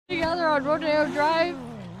together on Rodeo Drive,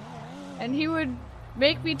 and he would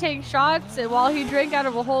make me take shots, and while he drank out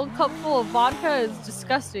of a whole cup full of vodka, is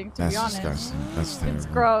disgusting, to be honest. That's disgusting. That's terrible. It's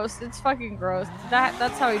gross. It's fucking gross.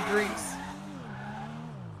 That's how he drinks.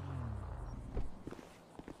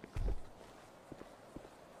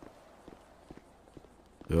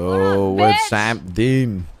 Yo, what's up,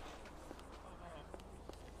 Dean?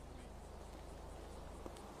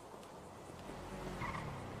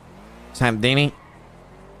 What's up, Deanie?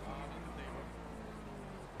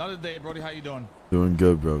 Another day, Brody. How you doing? Doing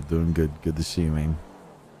good, bro. Doing good. Good to see you, man.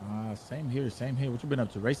 Same here. Same here. What you been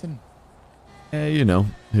up to? Racing? Yeah, you know,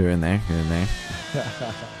 here and there, here and there.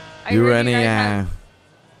 You were any?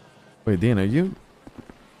 Wait, Dean, are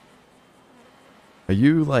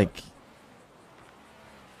you like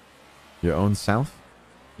your own self?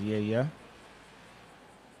 Yeah, yeah.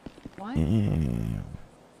 What? Damn.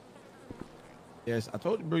 Yes, I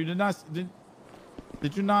told you, bro. You did not.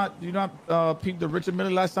 Did you not peep the Richard Miller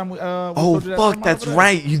last time we oh fuck, that's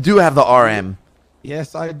right. You do have the RM.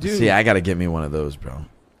 Yes, I do. See, I gotta get me one of those, bro.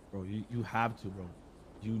 Bro, you have to, bro.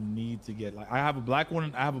 You need to get, like, I have a black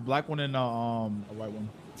one. I have a black one and a white one.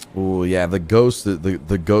 Oh yeah, the ghost.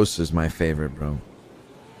 The ghost is my favorite, bro.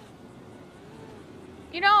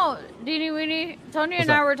 You know, Deanie Weenie, Tony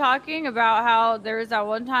and I were talking about how there was that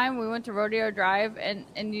one time we went to Rodeo Drive, and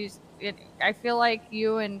I feel like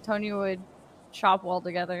you and Tony would shop well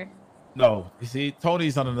together. No, you see,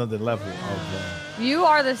 Tony's on another level. You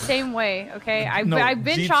are the same way, okay? I've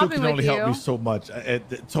been G2 shopping can with only you. help me so much.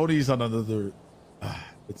 Tony's on another.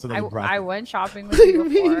 It's another bracket. I went shopping with you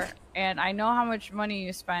before, and I know how much money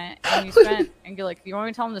you spent. And you're like, you want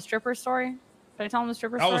me to tell him the stripper story? Should I tell him the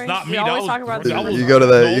stripper story? That was not me. We always talk about that. You go to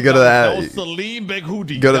the Salim Beg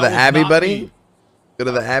Hoodie. Go to the Abbey, buddy. Go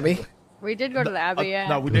to the Abbey. We did go to the Abbey, yeah.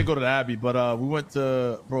 No, we did go to the Abbey, but we went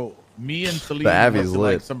to, bro, me and Salim the Abbey's went to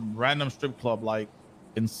lit. like some random strip club, like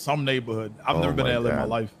in some neighborhood. I've never been to LA in my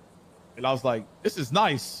life, and I was like, this is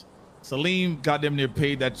nice. Salim goddamn near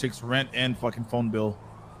paid that chick's rent and fucking phone bill.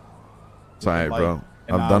 Sorry, like, bro.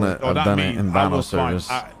 I've done it. I've done it in bottle service.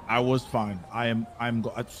 I was fine. I'm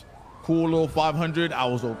cool little 500. I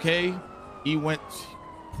was okay. He went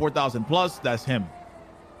 4,000 plus. That's him.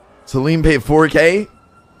 Salim paid 4K.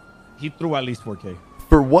 He threw at least 4K.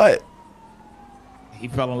 For what? He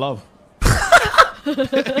fell in love. he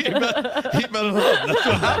fell in love. That's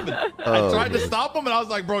what happened. I tried to stop him, and I was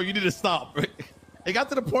like, bro, you need to stop. It got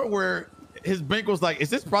to the point where his bank was like, is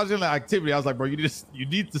this fraudulent activity? I was like, bro, you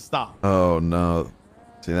need to stop. Oh no.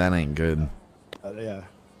 See, that ain't good. Yeah,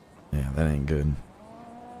 that ain't good.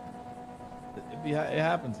 It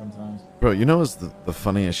happens sometimes. Bro, you know what's the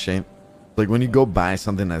funniest shit? Like when you go buy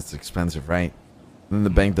something that's expensive, right? And then the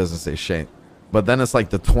bank doesn't say shit. But then it's like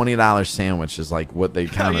the $20 sandwich is like what they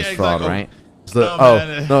count as fraud, right? So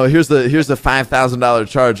no, here's the $5,000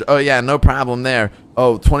 charge. Oh yeah, no problem there.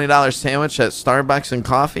 Oh, $20 sandwich at Starbucks and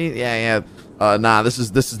coffee? Yeah. Nah, this is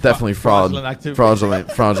definitely fraud.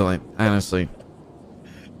 Fraudulent, honestly.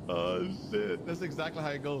 Oh shit. That's exactly how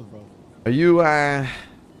it goes, bro. Are you How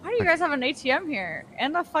do you guys have an ATM here?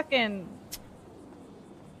 And a fucking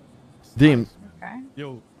Dean, okay.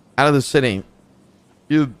 Yo. Out of the city.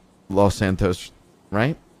 You Los Santos,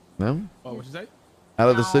 right? No? Oh, what you say? Out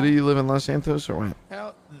of the city, you live in Los Santos or what?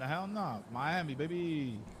 Hell no. Miami,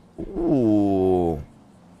 baby. Ooh.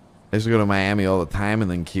 I used to go to Miami all the time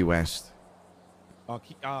and then Key West. You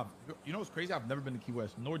know what's crazy? I've never been to Key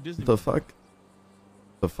West, nor Disney. The fuck?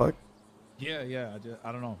 The fuck? Yeah.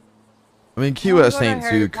 I don't know. I mean, Key West ain't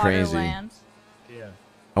too crazy. Yeah.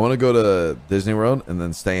 I want to go to Disney World and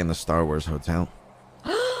then stay in the Star Wars hotel.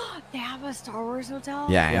 They have a Star Wars hotel?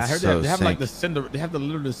 Yeah, I heard so they have like sick. they have the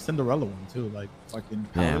literally Cinderella one too, like fucking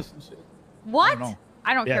palace and shit. What?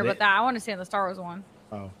 I don't care about that. I want to stay in the Star Wars one.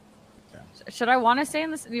 Oh. Should I want to stay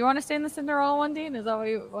in this? Do you want to stay in the Cinderella one, Dean? Is that what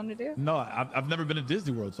you want to do? No, I've never been to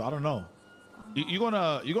Disney World, so I don't know. You going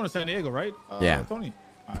to San Diego, right? Yeah. Tony.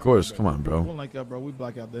 Of course. Come on, bro. We'll like bro. We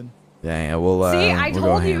black out then. Yeah. We'll. See, I we'll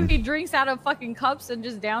told you he drinks out of fucking cups and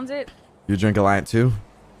just downs it. You drink a lot too?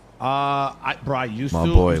 I used My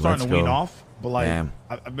to. boy, I'm starting to wean go. off, but like, Damn.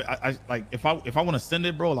 I like if I want to send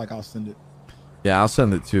it, bro, like I'll send it. Yeah, I'll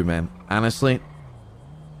send it too, man. Honestly,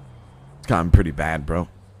 it's gotten pretty bad, bro.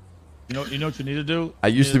 You know what you need to do? I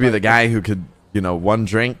used to be the guy who could, one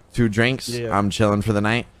drink, 2 drinks, Yeah. I'm chilling for the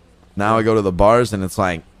night. Now I go to the bars and it's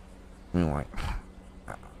like, I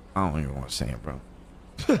don't even want to say it, bro.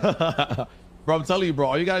 Bro, I'm telling you, bro.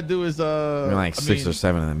 All you gotta do is like 6 or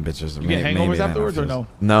 7 of them bitches. You get hangovers afterwards or no?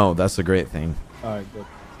 No, that's a great thing. All right, good.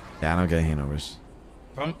 Yeah, I don't get hangovers.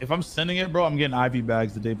 If I'm sending it, bro, I'm getting IV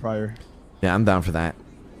bags the day prior. Yeah, I'm down for that.